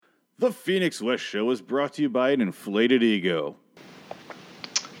The Phoenix West Show is brought to you by an inflated ego.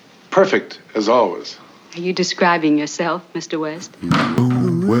 Perfect, as always. Are you describing yourself, Mr. West?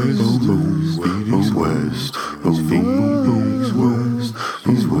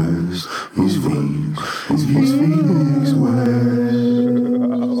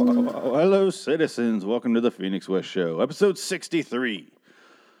 Hello, citizens. Welcome to the Phoenix West Show, episode 63.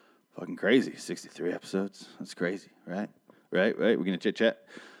 Fucking crazy, 63 episodes. That's crazy, right? Right. We're going to chit-chat.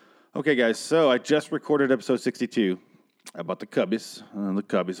 Okay, guys, so I just recorded episode 62 about the Cubbies. The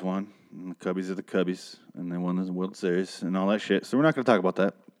Cubbies won. And the Cubbies are the Cubbies, and they won the World Series and all that shit. So we're not going to talk about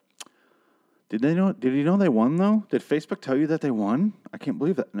that. Did you know they won, though? Did Facebook tell you that they won? I can't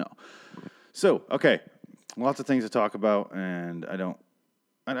believe that. No. So, okay, lots of things to talk about, and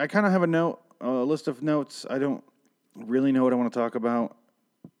I kind of have a list of notes. I don't really know what I want to talk about,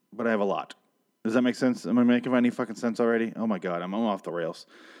 but I have a lot. Does that make sense? Am I making any fucking sense already? Oh, my God, I'm off the rails.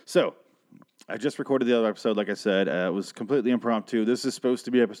 So, I just recorded the other episode, like I said. It was completely impromptu. This is supposed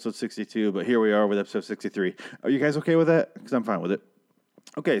to be episode 62, but here we are with episode 63. Are you guys okay with that? Because I'm fine with it.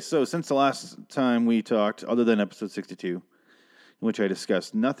 Okay, so since the last time we talked, other than episode 62, in which I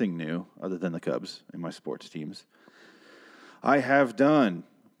discussed nothing new other than the Cubs and my sports teams, I have done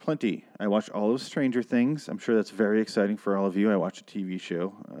plenty. I watched all of Stranger Things. I'm sure that's very exciting for all of you. I watched a TV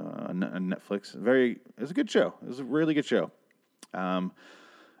show on Netflix. It was a good show. It was a really good show.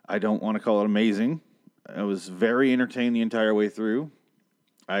 I don't want to call it amazing. I was very entertained the entire way through.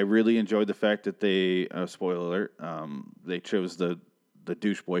 I really enjoyed the fact that they, spoiler alert, they chose the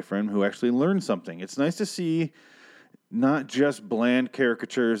douche boyfriend who actually learned something. It's nice to see not just bland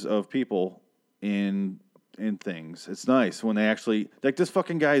caricatures of people in things. It's nice when they actually, like, this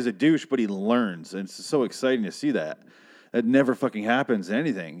fucking guy is a douche, but he learns, and it's so exciting to see that. It never fucking happens in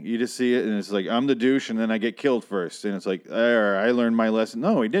anything. You just see it, and it's like, I'm the douche, and then I get killed first. And it's like, I learned my lesson.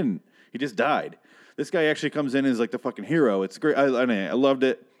 No, he didn't. He just died. This guy actually comes in as like the fucking hero. It's great. I loved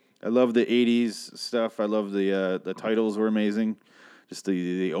it. I love the 80s stuff. I love the titles were amazing. Just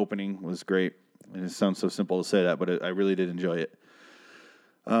the opening was great. And it sounds so simple to say that, but I really did enjoy it.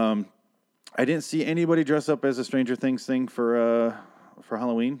 I didn't see anybody dress up as a Stranger Things thing for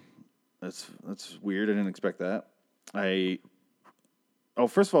Halloween. That's weird. I didn't expect that.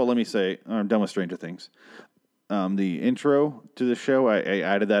 First of all, let me say, I'm done with Stranger Things. The intro to the show, I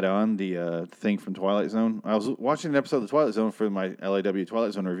added that on, the thing from Twilight Zone. I was watching an episode of the Twilight Zone for my LAW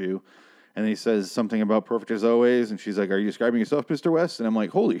Twilight Zone review, and he says something about perfect as always, and she's like, are you describing yourself, Mr. West? And I'm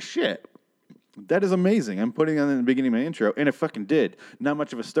like, holy shit. That is amazing. I'm putting on in the beginning of my intro, and it fucking did. Not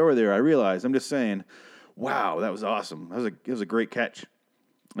much of a story there, I realized. I'm just saying, wow, that was awesome. It was a great catch.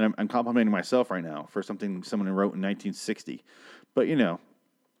 And I'm complimenting myself right now for something someone wrote in 1960. But, you know,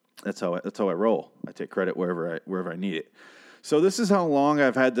 that's how I roll. I take credit wherever I need it. So this is how long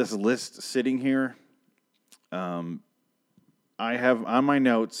I've had this list sitting here. I have on my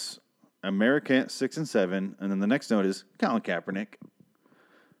notes American 6 and 7, and then the next note is Colin Kaepernick.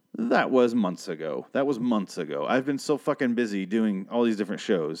 That was months ago. I've been so fucking busy doing all these different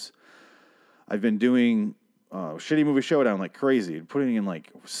shows. I've been doing Shitty Movie Showdown like crazy, putting in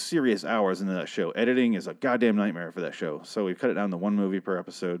like serious hours into that show. Editing is a goddamn nightmare for that show. So we cut it down to one movie per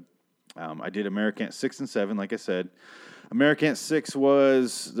episode. I did American 6 and 7, like I said. American 6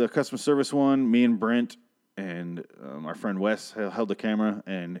 was the customer service one. Me and Brent and our friend Wes held the camera,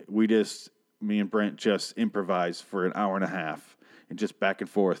 and me and Brent just improvised for an hour and a half. And just back and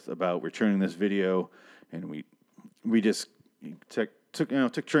forth about returning this video, and we just took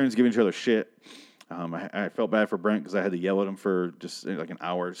turns giving each other shit. I felt bad for Brent because I had to yell at him for just like an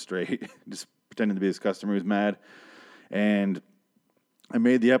hour straight, just pretending to be his customer who's mad. And I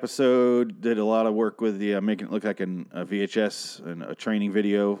made the episode, did a lot of work with the making it look like a VHS and a training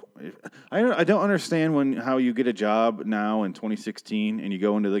video. I don't understand how you get a job now in 2016 and you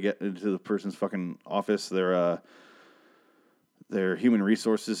go into the person's fucking office. Their human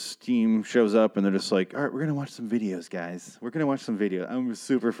resources team shows up, and they're just like, all right, we're going to watch some videos, guys. We're going to watch some video. I'm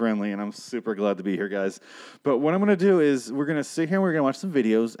super friendly, and I'm super glad to be here, guys. But what I'm going to do is we're going to sit here, and we're going to watch some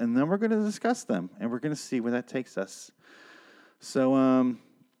videos, and then we're going to discuss them, and we're going to see where that takes us. So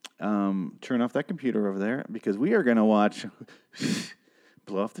turn off that computer over there, because we are going to watch,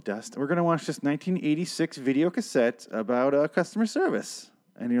 blow off the dust. We're going to watch this 1986 video cassette about customer service.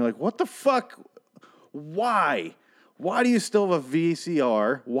 And you're like, what the fuck? Why? Why do you still have a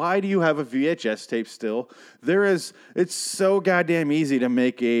VCR? Why do you have a VHS tape still? It's so goddamn easy to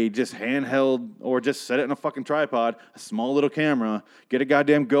make a just handheld or just set it in a fucking tripod, a small little camera, get a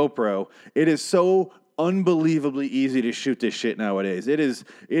goddamn GoPro. It is so unbelievably easy to shoot this shit nowadays.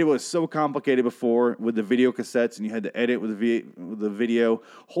 It was so complicated before with the video cassettes, and you had to edit with the video.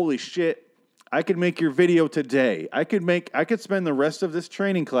 Holy shit. I could make your video today. I could spend the rest of this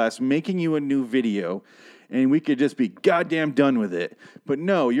training class making you a new video, and we could just be goddamn done with it. But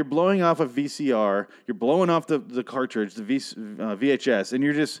no, you're blowing off a VCR, you're blowing off the cartridge, the VHS, and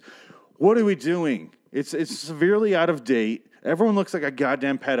you're just, what are we doing? It's severely out of date. Everyone looks like a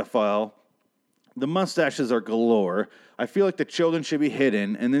goddamn pedophile. The mustaches are galore. I feel like the children should be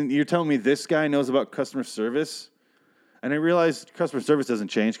hidden. And then you're telling me this guy knows about customer service? And I realize customer service doesn't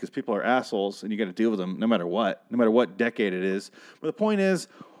change because people are assholes and you got to deal with them no matter what decade it is. But the point is,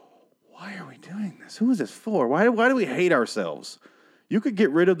 why are we doing this? Who is this for? Why do we hate ourselves? You could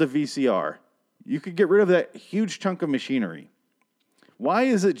get rid of the VCR. You could get rid of that huge chunk of machinery. Why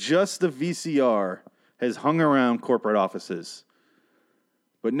is it just the VCR has hung around corporate offices,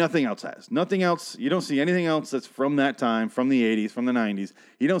 but nothing else has? Nothing else. You don't see anything else that's from that time, from the 80s, from the 90s.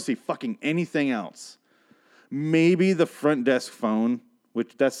 You don't see fucking anything else. Maybe the front desk phone,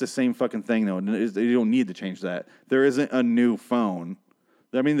 which that's the same fucking thing, though. You don't need to change that. There isn't a new phone.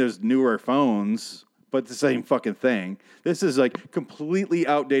 I mean, there's newer phones, but the same fucking thing. This is like completely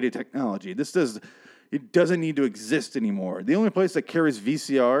outdated technology. It doesn't need to exist anymore. The only place that carries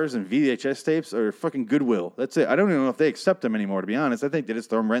VCRs and VHS tapes are fucking Goodwill. That's it. I don't even know if they accept them anymore, to be honest. I think they just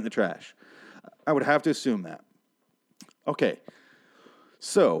throw them right in the trash. I would have to assume that. Okay.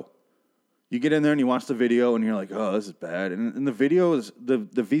 So you get in there and you watch the video and you're like, oh, this is bad. And the video is, the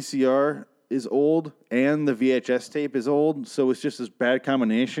VCR is old and the VHS tape is old. So it's just this bad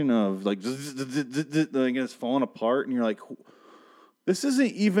combination of like, it's falling apart. And you're like, this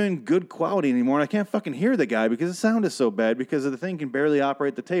isn't even good quality anymore. And I can't fucking hear the guy because the sound is so bad because the thing can barely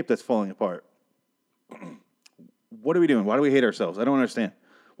operate the tape that's falling apart. What are we doing? Why do we hate ourselves? I don't understand.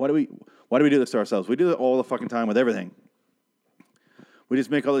 Why do we do this to ourselves? We do it all the fucking time with everything. We just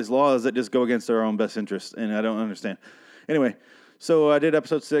make all these laws that just go against our own best interest, and I don't understand. Anyway, so I did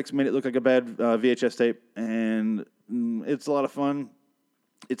episode 6, made it look like a bad VHS tape, and it's a lot of fun.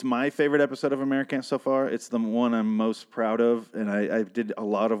 It's my favorite episode of American so far. It's the one I'm most proud of, and I did a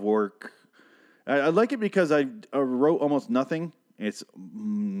lot of work. I like it because I wrote almost nothing. It's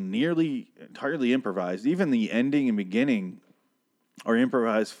nearly entirely improvised. Even the ending and beginning are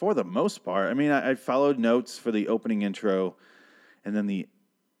improvised for the most part. I mean, I followed notes for the opening intro, and then the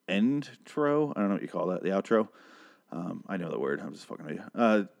endtro, I don't know what you call that, the outro. I know the word. I'm just fucking with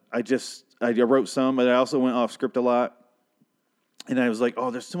you. I wrote some, but I also went off script a lot. And I was like,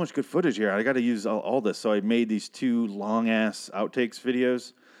 oh, there's too much good footage here. I got to use all this. So I made these 2 long-ass outtakes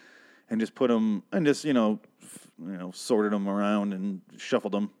videos and just put them, and just, sorted them around and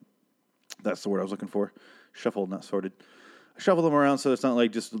shuffled them. That's the word I was looking for. Shuffled, not sorted. I shuffled them around so it's not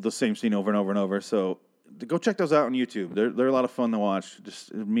like just the same scene over and over and over. So go check those out on YouTube. They're a lot of fun to watch.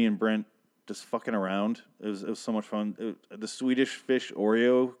 Just me and Brent just fucking around. It was so much fun. The Swedish Fish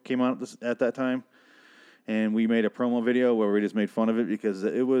Oreo came out at that time, and we made a promo video where we just made fun of it because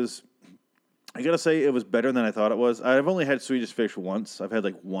it was, I gotta say, it was better than I thought it was. I've only had Swedish Fish once. I've had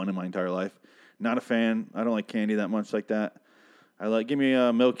like one in my entire life. Not a fan. I don't like candy that much like that. Give me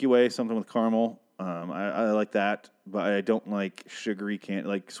a Milky Way, something with caramel. I like that, but I don't like sugary candy.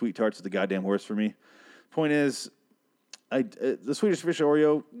 Like Sweet Tarts is the goddamn worst for me. Point is, the Swedish Fish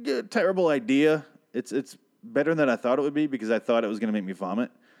Oreo, terrible idea. It's better than I thought it would be because I thought it was going to make me vomit.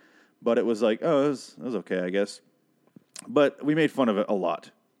 But it was like, oh, it was okay, I guess. But we made fun of it a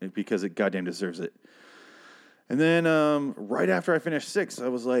lot because it goddamn deserves it. And then right after I finished 6, I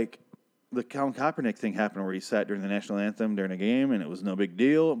was like, the Colin Kaepernick thing happened where he sat during the national anthem during a game, and it was no big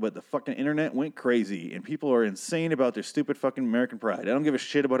deal, but the fucking internet went crazy, and people are insane about their stupid fucking American pride. I don't give a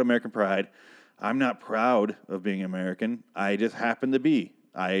shit about American pride. I'm not proud of being American. I just happen to be.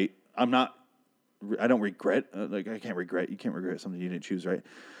 I don't regret. I can't regret. You can't regret something you didn't choose, right?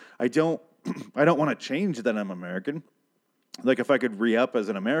 I don't want to change that I'm American. Like if I could re-up as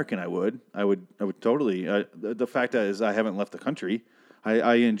an American, I would totally. The fact is, I haven't left the country.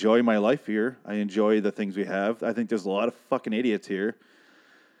 I enjoy my life here. I enjoy the things we have. I think there's a lot of fucking idiots here,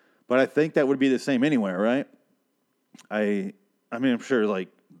 but I think that would be the same anywhere, right? I mean, I'm sure like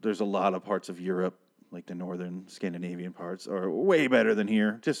there's a lot of parts of Europe, like the northern Scandinavian parts, are way better than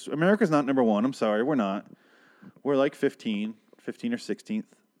here. Just America's not number one. I'm sorry, we're not. We're like 15 or 16th.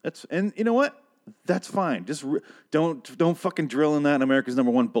 And you know what? That's fine. Just don't fucking drill in that America's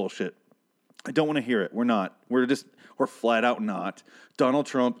number one bullshit. I don't want to hear it. We're not. We're flat out not. Donald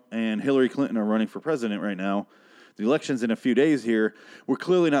Trump and Hillary Clinton are running for president right now. The election's in a few days here. We're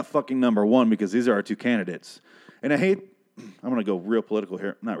clearly not fucking number one because these are our 2 candidates. And I'm going to go real political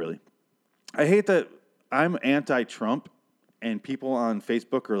here. Not really. I hate that I'm anti-Trump, and people on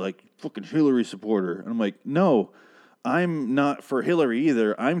Facebook are like, fucking Hillary supporter. And I'm like, no, I'm not for Hillary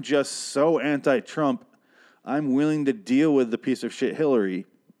either. I'm just so anti-Trump, I'm willing to deal with the piece of shit Hillary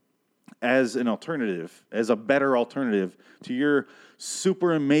as an alternative, as a better alternative to your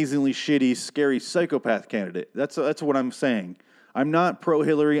super amazingly shitty, scary psychopath candidate. That's what I'm saying. I'm not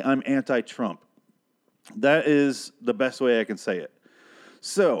pro-Hillary, I'm anti-Trump. That is the best way I can say it.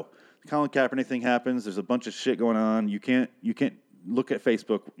 So, the Colin Kaepernick thing happens. There's a bunch of shit going on. You can't look at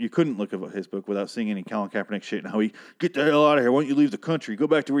Facebook. You couldn't look at Facebook without seeing any Colin Kaepernick shit and how he, get the hell out of here. Why don't you leave the country? Go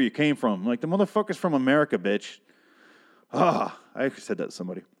back to where you came from. I'm like, the motherfucker's from America, bitch. I actually said that to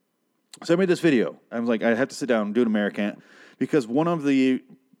somebody. So I made this video. I was like, I have to sit down and do an Americant because one of the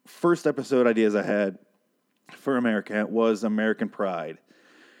first episode ideas I had for Americant was American pride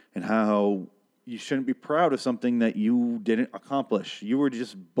and how you shouldn't be proud of something that you didn't accomplish. You were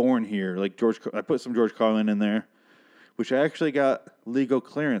just born here. Like I put some George Carlin in there, which I actually got legal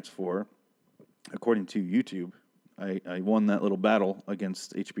clearance for, according to YouTube. I won that little battle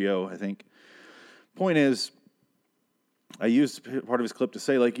against HBO, I think. Point is, I used part of his clip to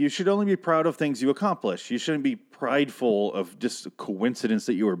say, like, you should only be proud of things you accomplish. You shouldn't be prideful of just a coincidence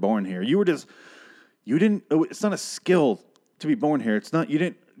that you were born here. It's not a skill to be born here. It's not, you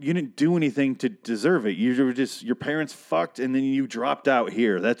didn't do anything to deserve it. You were just, your parents fucked and then you dropped out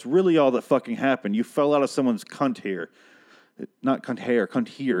here. That's really all that fucking happened. You fell out of someone's cunt here. Not cunt hair, cunt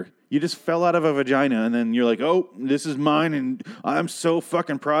here. You just fell out of a vagina and then you're like, oh, this is mine and I'm so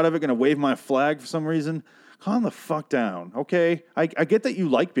fucking proud of it. Gonna wave my flag for some reason. Calm the fuck down, okay? I get that you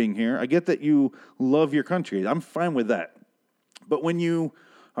like being here. I get that you love your country. I'm fine with that. But when you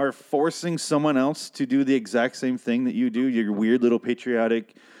are forcing someone else to do the exact same thing that you do, your weird little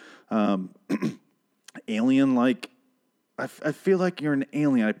patriotic, alien-like, I feel like you're an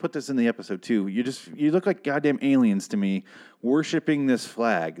alien. I put this in the episode too. You look like goddamn aliens to me, worshiping this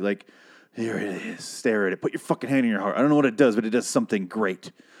flag. Like, here it is. Stare at it. Put your fucking hand in your heart. I don't know what it does, but it does something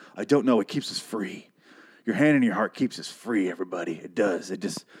great. I don't know. It keeps us free. Your hand in your heart keeps us free, everybody. It does.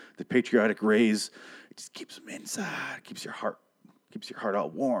 The patriotic rays, it just keeps them inside. Keeps your heart all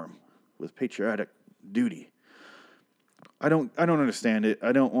warm with patriotic duty. I don't understand it.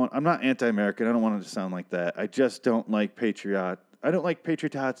 I'm not anti-American. I don't want it to sound like that. I just don't like I don't like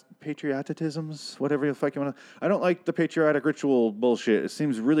patriotisms, whatever the fuck you want to. I don't like the patriotic ritual bullshit. It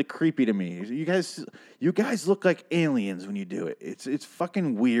seems really creepy to me. You guys look like aliens when you do it. It's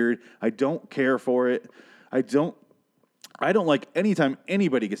fucking weird. I don't care for it. I don't like anytime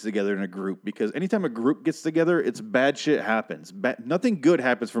anybody gets together in a group, because anytime a group gets together, it's bad shit happens. Nothing good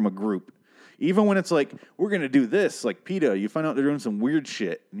happens from a group. Even when it's like, we're going to do this, like PETA, you find out they're doing some weird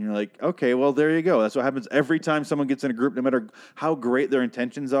shit. And you're like, okay, well, there you go. That's what happens every time someone gets in a group, no matter how great their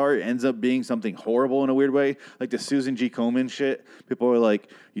intentions are, it ends up being something horrible in a weird way. Like the Susan G. Komen shit. People are like,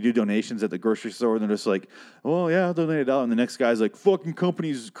 you do donations at the grocery store, and they're just like, oh, yeah, I'll donate $1. And the next guy's like, fucking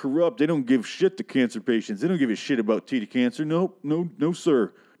companies corrupt. They don't give shit to cancer patients. They don't give a shit about T to cancer. No,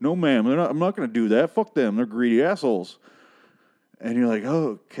 sir. No, ma'am. I'm not going to do that. Fuck them. They're greedy assholes. And you're like,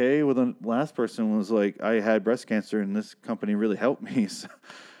 oh, okay. Well, the last person was like, I had breast cancer, and this company really helped me. So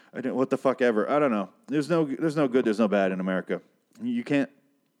I didn't. What the fuck ever? I don't know. There's no good. There's no bad in America. You can't,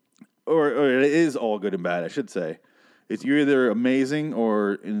 or it is all good and bad. I should say, you're either amazing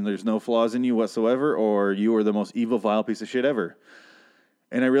and there's no flaws in you whatsoever, or you are the most evil, vile piece of shit ever.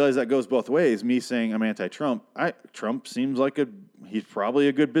 And I realize that goes both ways. Me saying I'm anti-Trump. Trump seems like he's probably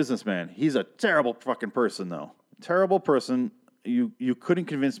a good businessman. He's a terrible fucking person, though. Terrible person. You couldn't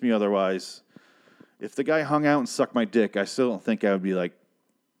convince me otherwise. If the guy hung out and sucked my dick, I still don't think I would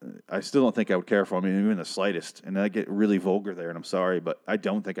care for him, even the slightest. And I get really vulgar there, and I'm sorry, but I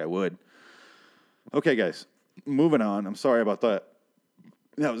don't think I would. Okay, guys, moving on. I'm sorry about that.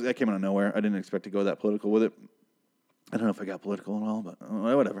 That came out of nowhere. I didn't expect to go that political with it. I don't know if I got political and all, but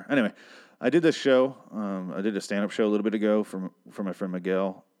whatever. Anyway, I did this show. I did a stand-up show a little bit ago for my friend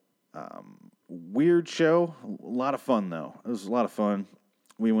Miguel. Weird show. A lot of fun, though. It was a lot of fun.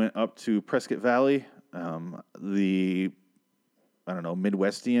 We went up to Prescott Valley, the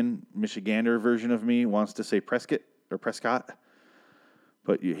Midwestian, Michigander version of me wants to say Prescott or Prescott.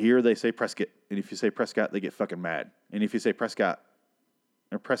 But here they say Prescott. And if you say Prescott, they get fucking mad. And if you say Prescott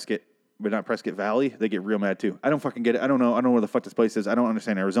or Prescott, but not Prescott Valley, they get real mad too. I don't fucking get it. I don't know where the fuck this place is. I don't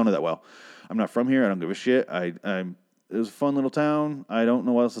understand Arizona that well. I'm not from here. I don't give a shit. It was a fun little town. I don't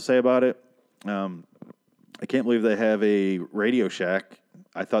know what else to say about it. I can't believe they have a Radio Shack.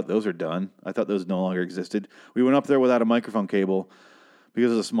 I thought those are done. I thought those no longer existed. We went up there without a microphone cable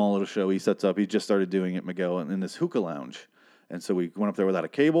because it's a small little show he sets up. He just started doing it, Miguel, in this hookah lounge. And so we went up there without a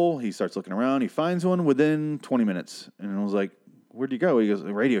cable. He starts looking around. He finds one within 20 minutes. And I was like, where'd you go? He goes,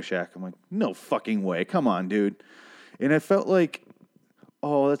 Radio Shack. I'm like, no fucking way. Come on, dude. And I felt like,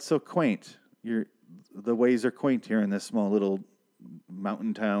 oh, that's so quaint. The ways are quaint here in this small little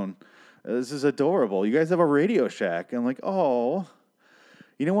mountain town. This is adorable. You guys have a Radio Shack. I'm like, oh.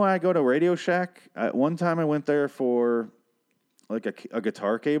 You know why I go to Radio Shack? One time I went there for like a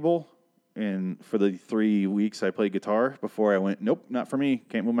guitar cable. And for the 3 weeks I played guitar before I went, nope, not for me.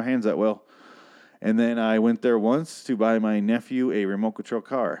 Can't move my hands that well. And then I went there once to buy my nephew a remote control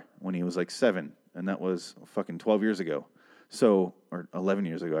car when he was like 7. And that was fucking 12 years ago. So, or 11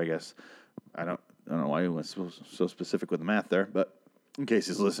 years ago, I guess. I don't know why he was so specific with the math there. But in case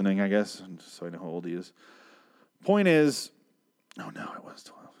he's listening, I guess, so I know how old he is. Point is, oh no, it was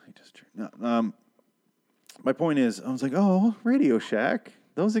 12. He just my point is, I was like, oh, Radio Shack.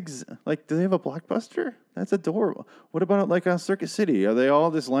 Those do they have a Blockbuster? That's adorable. What about like on Circuit City? Are they all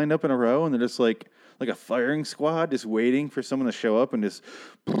just lined up in a row and they're just like a firing squad, just waiting for someone to show up and just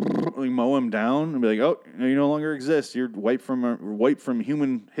mow them down and be like, oh, you no longer exist. You're wiped from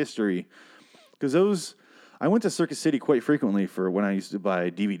human history. Because I went to Circuit City quite frequently for when I used to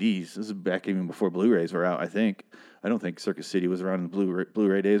buy DVDs. This is back even before Blu-rays were out, I think. I don't think Circuit City was around in the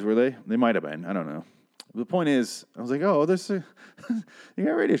Blu-ray days, were they? They might have been. I don't know. The point is, I was like, oh, you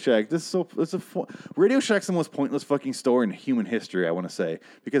got Radio Shack. Radio Shack's the most pointless fucking store in human history, I want to say,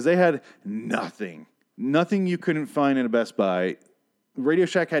 because they had nothing you couldn't find in a Best Buy. Radio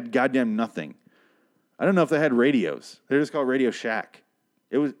Shack had goddamn nothing. I don't know if they had radios. They're just called Radio Shack.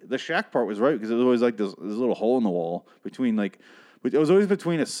 The shack part was right because it was always like this little hole in the wall between it was always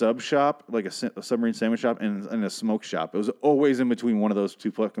between a sub shop, like a submarine sandwich shop, and a smoke shop. It was always in between one of those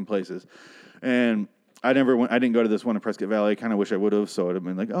two fucking places, and I didn't go to this one in Prescott Valley. I kind of wish I would have. So it'd have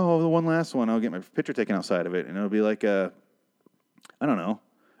been like, oh, the one last one. I'll get my picture taken outside of it, and it'll be like I don't know.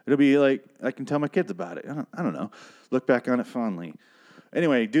 It'll be like I can tell my kids about it. I don't know. Look back on it fondly.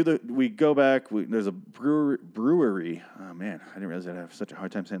 Anyway, we go back. There's a brewery. Oh man, I didn't realize I'd have such a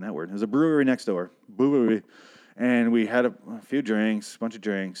hard time saying that word. There's a brewery next door. Brewery, and we had a few drinks, a bunch of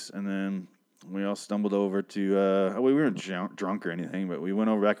drinks, and then we all stumbled over to. We weren't drunk or anything, but we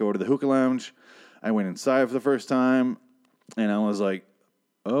went back over to the hookah lounge. I went inside for the first time, and I was like,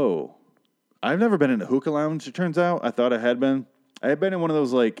 oh, I've never been in a hookah lounge, it turns out. I thought I had been. I had been in one of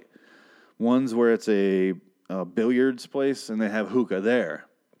those, ones where it's a billiards place, and they have hookah there.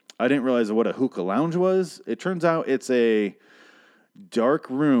 I didn't realize what a hookah lounge was. It turns out it's a dark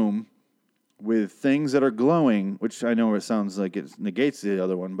room with things that are glowing, which I know it sounds like it negates the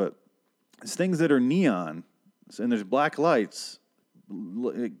other one, but it's things that are neon, and there's black lights,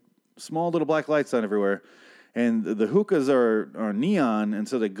 small little black lights on everywhere, and the hookahs are neon, and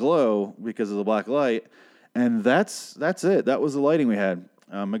so they glow because of the black light, and that's it. That was the lighting we had.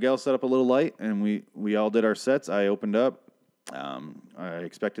 Miguel set up a little light, and we all did our sets. I opened up. I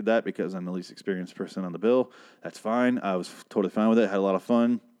expected that because I'm the least experienced person on the bill. That's fine. I was totally fine with it. Had a lot of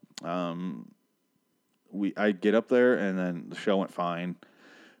fun. I'd get up there, and then the show went fine,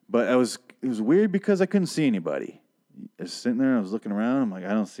 but it was weird because I couldn't see anybody. I was sitting there, I was looking around, I'm like,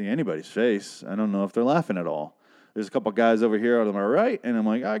 I don't see anybody's face. I don't know if they're laughing at all. There's a couple guys over here on my right, and I'm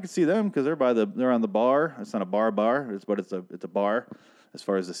like, I can see them because they're on the bar. It's not a bar, but it's a bar as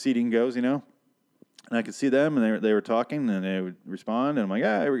far as the seating goes, you know. And I could see them, and they were talking, and they would respond, and I'm like,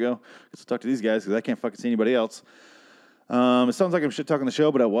 here we go. Let's talk to these guys because I can't fucking see anybody else. It sounds like I'm shit talking the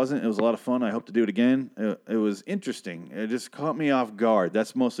show, but I wasn't. It was a lot of fun. I hope to do it again. It was interesting. It just caught me off guard.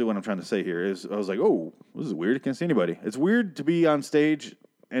 That's mostly what I'm trying to say here. I was like, oh, this is weird. I can't see anybody. It's weird to be on stage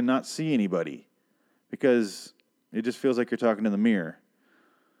and not see anybody because it just feels like you're talking to the mirror.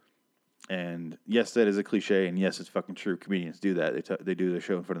 And yes, that is a cliche, and yes, it's fucking true. Comedians do that. They do their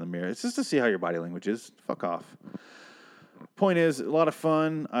show in front of the mirror. It's just to see how your body language is. Fuck off. Point is, a lot of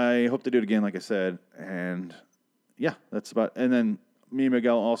fun. I hope to do it again, like I said, and yeah, that's about. And then me and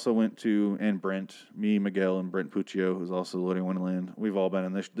Miguel also went to, and Brent, Miguel, and Brent Puccio, who's also Loading Wonderland. We've all been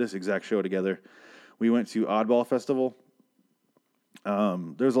in this exact show together. We went to Oddball Festival.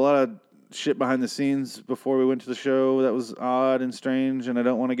 There's a lot of shit behind the scenes before we went to the show that was odd and strange, and I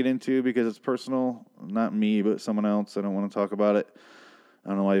don't want to get into because it's personal. Not me, but someone else. I don't want to talk about it. I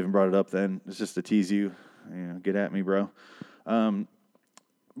don't know why I even brought it up then. It's just to tease you. Get at me, bro.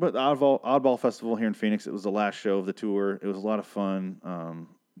 But the Oddball Festival here in Phoenix, it was the last show of the tour. It was a lot of fun.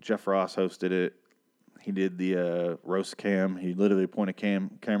 Jeff Ross hosted it. He did the roast cam. He literally pointed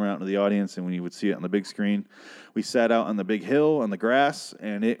camera out into the audience, and when you would see it on the big screen, we sat out on the big hill on the grass,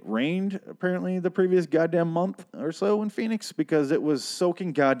 and it rained apparently the previous goddamn month or so in Phoenix because it was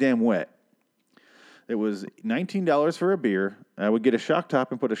soaking goddamn wet. It was $19 for a beer. I would get a shock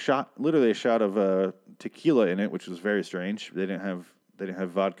top and put literally a shot of tequila in it, which was very strange. They didn't have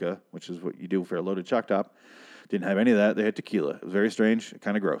vodka, which is what you do for a loaded shock top. Didn't have any of that. They had tequila. It was very strange,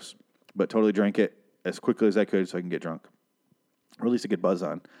 kind of gross, but totally drank it as quickly as I could so I can get drunk, or at least a good buzz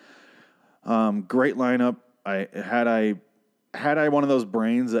on. Great lineup. Had I one of those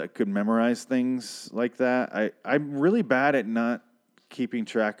brains that could memorize things like that. I'm really bad at not keeping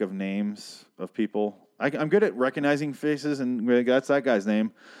track of names of people. I'm good at recognizing faces and that's that guy's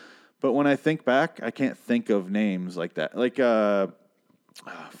name. But when I think back, I can't think of names like that. Like,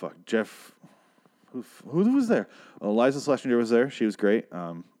 Jeff. Who was there? Liza Schlesinger was there. She was great.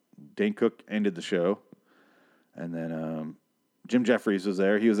 Dane Cook ended the show. And then Jim Jeffries was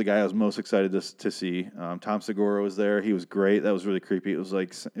there. He was the guy I was most excited to see. Tom Segura was there. He was great. That was really creepy. It was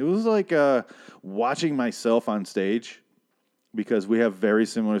like watching myself on stage, because we have very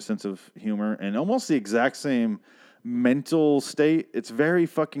similar sense of humor and almost the exact same mental state. It's very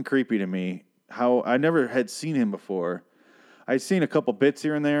fucking creepy to me how I never had seen him before. I'd seen a couple bits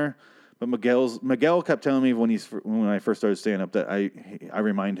here and there, but Miguel kept telling me when I first started stand up that I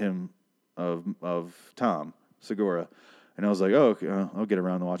remind him of Tom Segura. And I was like, oh, okay, I'll get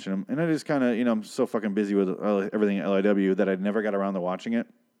around to watching him. And I just kind of, I'm so fucking busy with everything at LIW that I never got around to watching it.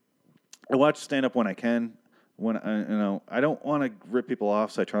 I watch stand up when I can. When I don't want to rip people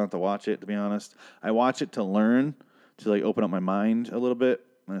off, so I try not to watch it. To be honest, I watch it to learn, to like open up my mind a little bit.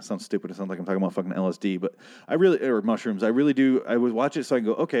 And it sounds stupid. It sounds like I'm talking about fucking LSD, but or mushrooms. I really do. I would watch it so I can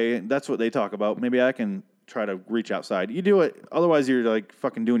go, okay, that's what they talk about. Maybe I can try to reach outside. You do it, otherwise you're like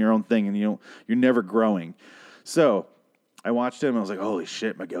fucking doing your own thing, and you're never growing. So I watched him, and I was like, holy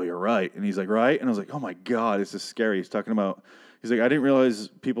shit, Miguel, you're right. And he's like, right? And I was like, oh my God, this is scary. He's like, I didn't realize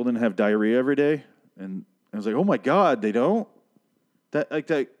people didn't have diarrhea every day. And I was like, oh my God, they don't? I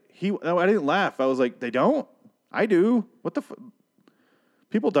didn't laugh. I was like, they don't? I do. What the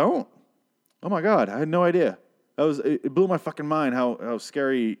people don't? Oh my God, I had no idea. It blew my fucking mind how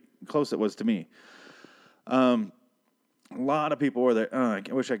scary close it was to me. A lot of people were there. I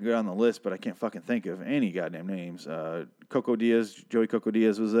wish I could go down the list, but I can't fucking think of any goddamn names. Joey Coco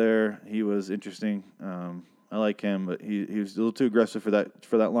Diaz was there. He was interesting. I like him, but he was a little too aggressive for that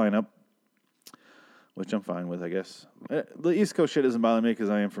lineup, which I'm fine with, I guess. The East Coast shit doesn't bother me because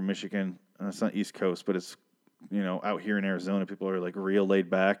I am from Michigan. It's not East Coast, but it's, out here in Arizona, people are like real laid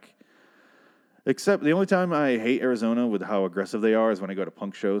back. Except the only time I hate Arizona with how aggressive they are is when I go to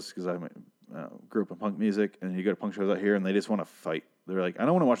punk shows, because I grew up in punk music, and you go to punk shows out here, and they just want to fight. They're like, I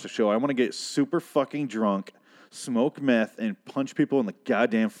don't want to watch the show. I want to get super fucking drunk, smoke meth, and punch people in the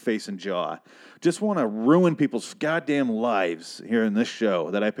goddamn face and jaw. Just want to ruin people's goddamn lives here in this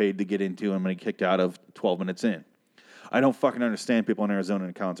show that I paid to get into and I'm going to get kicked out of 12 minutes in. I don't fucking understand people in Arizona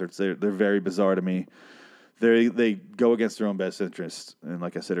in concerts. They're very bizarre to me. They go against their own best interest. And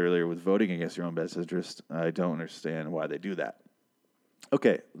like I said earlier, with voting against your own best interest, I don't understand why they do that.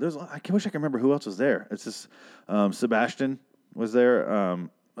 Okay, I wish I could remember who else was there. It's just Sebastian was there.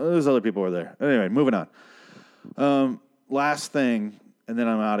 There's other people were there. Anyway, moving on. Last thing, and then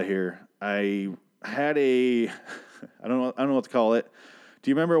I'm out of here. I had I don't know what to call it. Do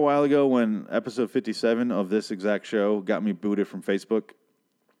you remember a while ago when episode 57 of this exact show got me booted from Facebook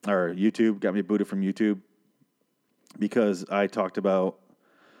or YouTube? Got me booted from YouTube because I talked about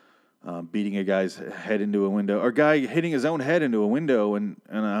beating a guy's head into a window, or a guy hitting his own head into a window, and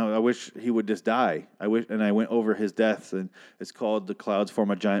I wish he would just die. I went over his death, and it's called "The Clouds Form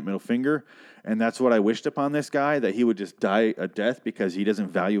a Giant Middle Finger," and that's what I wished upon this guy, that he would just die a death because he doesn't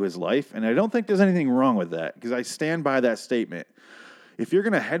value his life, and I don't think there's anything wrong with that, because I stand by that statement. If you're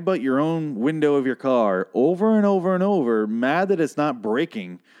going to headbutt your own window of your car over and over and over, mad that it's not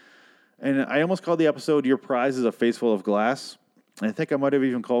breaking, and I almost called the episode "Your Prize is a Face Full of Glass." I think I might have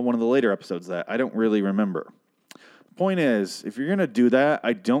even called one of the later episodes that. I don't really remember. The point is, if you're going to do that,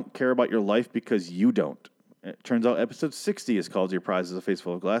 I don't care about your life because you don't. It turns out episode 60 is called Your Prize is a Face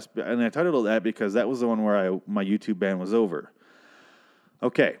Full of Glass, and I titled it that because that was the one where my YouTube ban was over.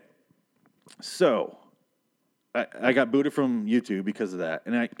 Okay, so I got booted from YouTube because of that.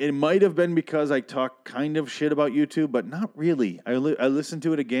 And it might have been because I talk kind of shit about YouTube, but not really. I listened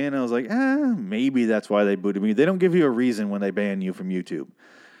to it again, and I was like, maybe that's why they booted me. They don't give you a reason when they ban you from YouTube.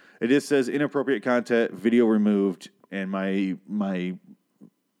 It just says inappropriate content, video removed, and my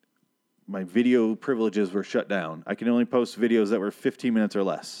video privileges were shut down. I can only post videos that were 15 minutes or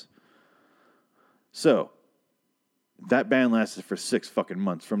less. So that ban lasted for 6 fucking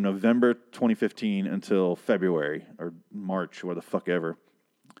months, from November 2015 until February or March, or the fuck ever.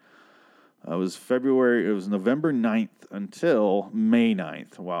 It was November 9th until May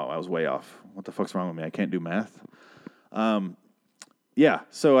 9th. Wow, I was way off. What the fuck's wrong with me? I can't do math. Yeah,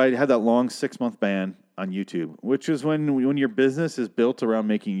 so I had that long 6-month ban on YouTube, which is when your business is built around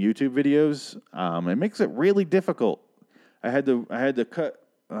making YouTube videos, it makes it really difficult. I had to cut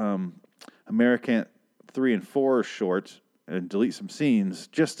American 3 and 4 short and delete some scenes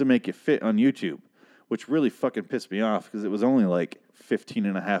just to make it fit on YouTube, which really fucking pissed me off because it was only like 15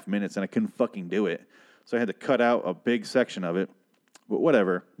 and a half minutes and I couldn't fucking do it. So I had to cut out a big section of it. But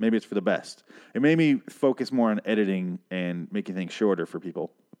whatever, maybe it's for the best. It made me focus more on editing and making things shorter for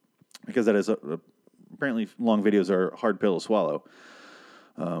people because that is apparently long videos are a hard pill to swallow.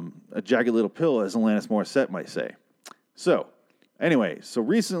 A jagged little pill, as Alanis Morissette might say. So, anyway,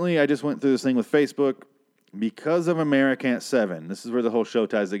 recently I just went through this thing with Facebook because of Americant 7. This is where the whole show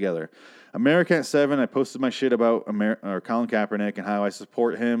ties together. Americant 7, I posted my shit about Colin Kaepernick and how I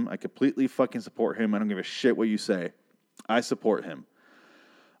support him. I completely fucking support him. I don't give a shit what you say. I support him.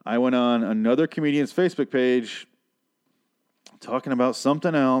 I went on another comedian's Facebook page talking about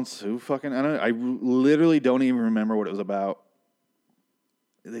something else. I literally don't even remember what it was about.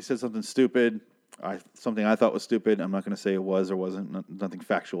 They said something stupid. Something I thought was stupid. I'm not going to say it was or wasn't. Nothing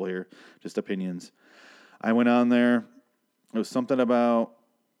factual here. Just opinions. I went on there. It was something about...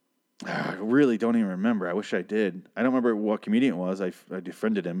 I really don't even remember. I wish I did. I don't remember what comedian it was. I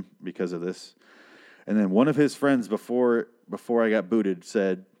defriended him because of this. And then one of his friends before I got booted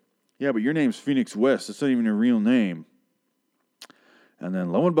said, "Yeah, but your name's Phoenix West. It's not even your real name." And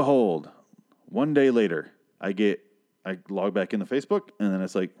then lo and behold, one day later, I log back into Facebook, and then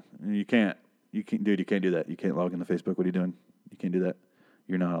it's like, you can't do that. You can't log into Facebook. What are you doing? You can't do that.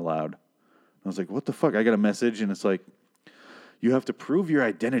 You're not allowed. I was like, what the fuck? I got a message, and it's like, you have to prove your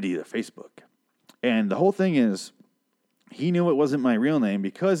identity to Facebook. And the whole thing is, he knew it wasn't my real name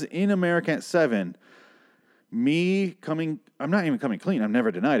because in Americant 7, I'm not even coming clean. I've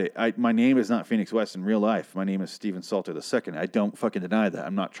never denied it. My name is not Phoenix West in real life. My name is Steven Salter II. I don't fucking deny that.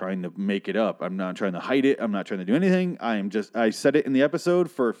 I'm not trying to make it up. I'm not trying to hide it. I'm not trying to do anything. I said it in the episode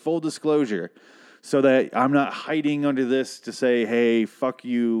for full disclosure so that I'm not hiding under this to say, hey, fuck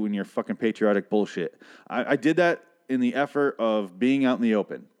you and your fucking patriotic bullshit. I did that in the effort of being out in the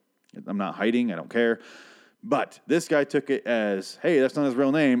open. I'm not hiding. I don't care. But this guy took it as, hey, that's not his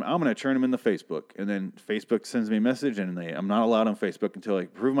real name. I'm going to turn him into Facebook. And then Facebook sends me a message, and I'm not allowed on Facebook until I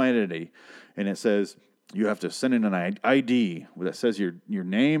prove my identity. And it says, you have to send in an ID that says your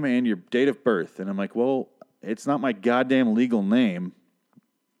name and your date of birth. And I'm like, well, it's not my goddamn legal name.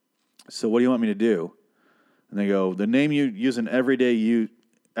 So what do you want me to do? And they go, the name you use in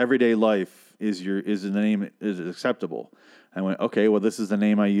everyday life is the name is acceptable. I went, okay, well, this is the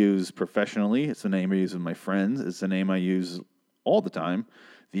name I use professionally. It's the name I use with my friends. It's the name I use all the time.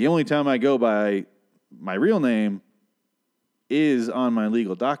 The only time I go by my real name is on my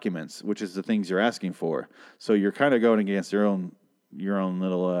legal documents, which is the things you're asking for. So you're kind of going against your own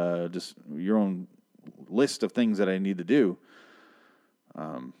little, just your own list of things that I need to do.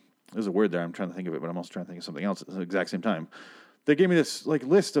 There's a word there. I'm trying to think of it, but I'm also trying to think of something else at the exact same time. They gave me this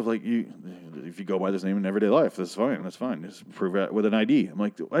list of if you go by this name in everyday life, that's fine. Just prove it with an ID. I'm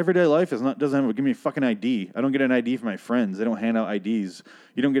like, everyday life doesn't give me a fucking ID. I don't get an ID for my friends. They don't hand out IDs.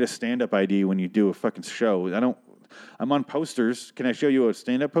 You don't get a stand-up ID when you do a fucking show. I'm on posters. Can I show you a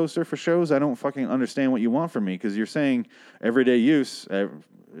stand-up poster for shows? I don't fucking understand what you want from me because you're saying everyday use,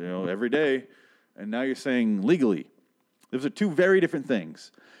 every day, and now you're saying legally. Those are two very different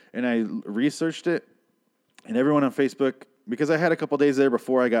things. And I researched it, and everyone on Facebook, because I had a couple days there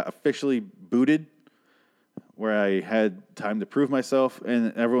before I got officially booted, where I had time to prove myself,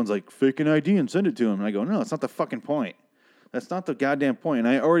 and everyone's like, fake an ID and send it to him. And I go, no, it's not the fucking point. That's not the goddamn point. And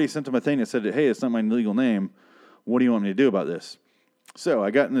I already sent him a thing that said, hey, it's not my legal name. What do you want me to do about this? So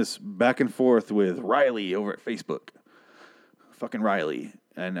I got in this back and forth with Riley over at Facebook. Fucking Riley.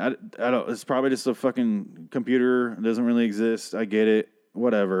 And I don't, it's probably just a fucking computer. It doesn't really exist. I get it.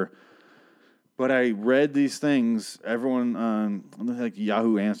 Whatever. But I read these things, everyone on like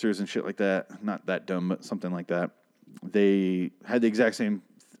Yahoo Answers and shit like that. Not that dumb, but something like that. They had the exact same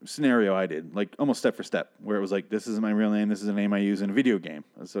scenario I did, like almost step for step, where it was like, this isn't my real name, this is a name I use in a video game.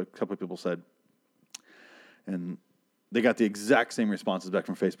 That's what a couple of people said. And they got the exact same responses back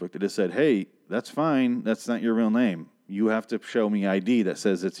from Facebook. They just said, hey, that's fine, that's not your real name. You have to show me ID that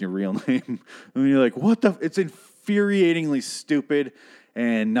says it's your real name. And you're like, what the? It's infuriatingly stupid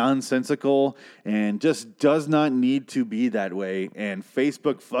and nonsensical and just does not need to be that way. And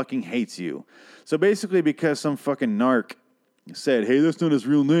Facebook fucking hates you. So basically, because some fucking narc said, hey, that's not his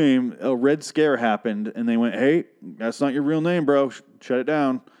real name, a Red Scare happened, and they went, hey, that's not your real name, bro. Shut it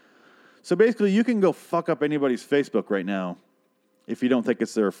down. So basically, you can go fuck up anybody's Facebook right now if you don't think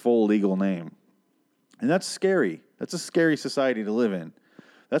it's their full legal name. And that's scary. That's a scary society to live in.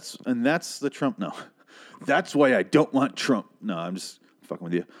 That's the Trump. No, that's why I don't want Trump. No, I'm just fucking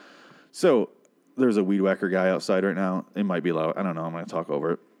with you. So there's a weed whacker guy outside right now. It might be loud. I don't know. I'm going to talk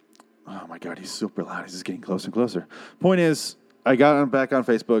over it. Oh my God, he's super loud. He's just getting closer and closer. Point is, I got back on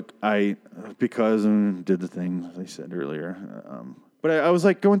Facebook. Because did the things I said earlier. But I was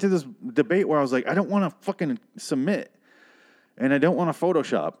like going through this debate where I was like, I don't want to fucking submit. And I don't want to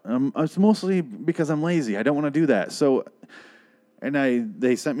Photoshop. It's mostly because I'm lazy. I don't want to do that. So,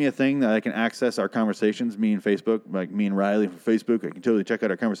 they sent me a thing that I can access our conversations, me and Facebook, like me and Riley from Facebook. I can totally check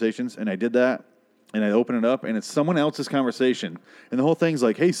out our conversations. And I did that. And I open it up, and it's someone else's conversation. And the whole thing's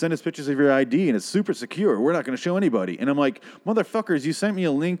like, hey, send us pictures of your ID, and it's super secure. We're not going to show anybody. And I'm like, motherfuckers, you sent me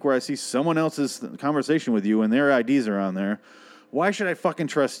a link where I see someone else's conversation with you, and their IDs are on there. Why should I fucking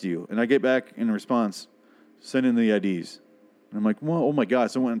trust you? And I get back in response, send in the IDs. And I'm like, well, oh my God.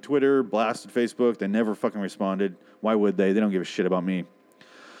 Someone on Twitter, blasted Facebook. They never fucking responded. Why would they? They don't give a shit about me.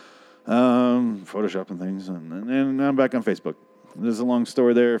 Photoshop and things. And I'm back on Facebook. There's a long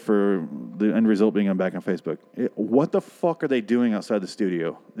story there for the end result being I'm back on Facebook. What the fuck are they doing outside the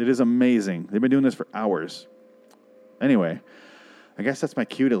studio? It is amazing. They've been doing this for hours. Anyway, I guess that's my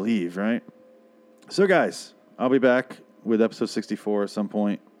cue to leave, right? So, guys, I'll be back with episode 64 at some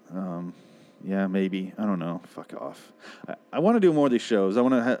point. Yeah, maybe. I don't know. Fuck off. I want to do more of these shows. I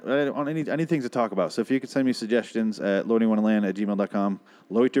need things to talk about. So if you could send me suggestions at loiteringwonderland@gmail.com,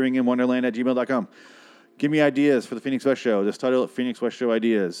 loiteringinwonderland@gmail.com. Give me ideas for the Phoenix West Show. Just title it Phoenix West Show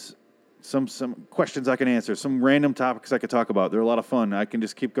Ideas. Some questions I can answer. Some random topics I could talk about. They're a lot of fun. I can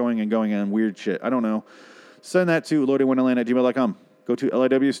just keep going and going on weird shit. I don't know. Send that to loiteringwonderland@gmail.com. Go to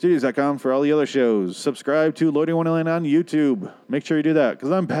liwstudios.com for all the other shows. Subscribe to Loitering Wonderland on YouTube. Make sure you do that,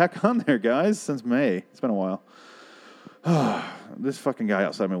 because I'm back on there, guys, since May. It's been a while. This fucking guy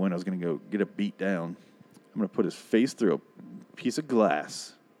outside my window is going to go get a beat down. I'm going to put his face through a piece of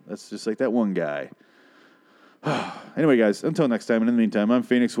glass. That's just like that one guy. Anyway, guys, until next time, and in the meantime, I'm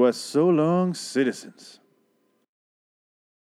Phoenix West. So long, citizens.